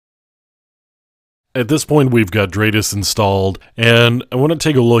At this point, we've got Dradis installed, and I want to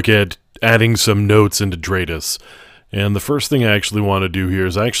take a look at adding some notes into Dradis. And the first thing I actually want to do here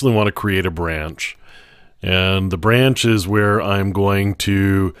is I actually want to create a branch. And the branch is where I'm going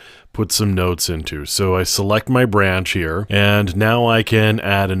to put some notes into. So I select my branch here, and now I can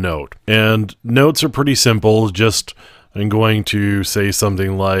add a note. And notes are pretty simple, just I'm going to say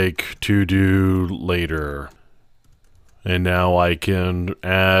something like to do later. And now I can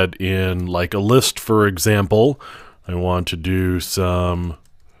add in like a list, for example. I want to do some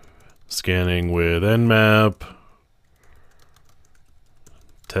scanning with Nmap,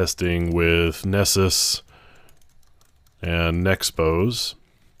 testing with Nessus and Nexpose,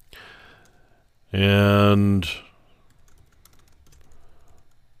 and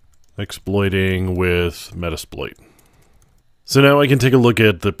exploiting with Metasploit. So now I can take a look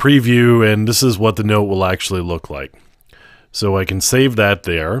at the preview, and this is what the note will actually look like. So I can save that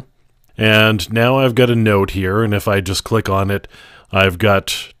there, and now I've got a note here, and if I just click on it, I've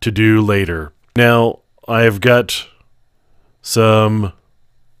got to do later. Now I've got some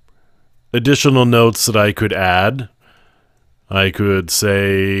additional notes that I could add. I could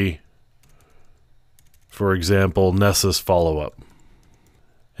say, for example, Nessus follow-up.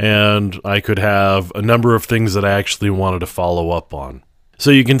 And I could have a number of things that I actually wanted to follow up on.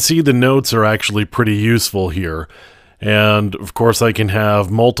 So you can see the notes are actually pretty useful here. And of course I can have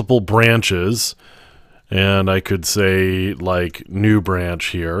multiple branches, and I could say like new branch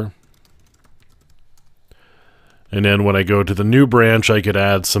here. And then when I go to the new branch, I could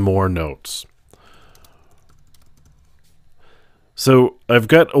add some more notes. So I've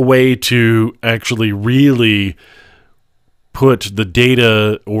got a way to actually really put the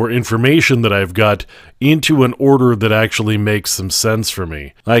data or information that I've got into an order that actually makes some sense for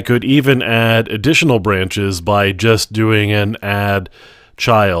me. I could even add additional branches by just doing an add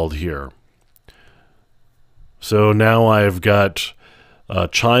child here. So now I've got a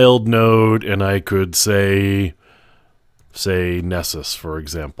child node, and I could say Nessus, for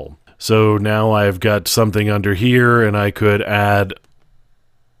example. So now I've got something under here, and I could add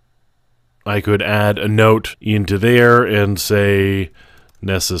a note into there and say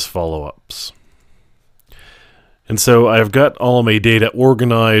Nessus follow-ups. And so I've got all of my data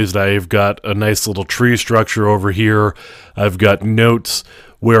organized. I've got a nice little tree structure over here. I've got notes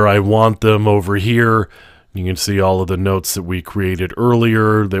where I want them over here. You can see all of the notes that we created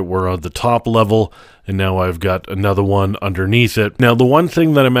earlier that were on the top level, and now I've got another one underneath it. Now, the one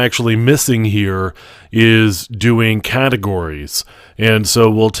thing that I'm actually missing here is doing categories, and so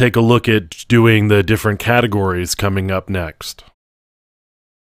we'll take a look at doing the different categories coming up next.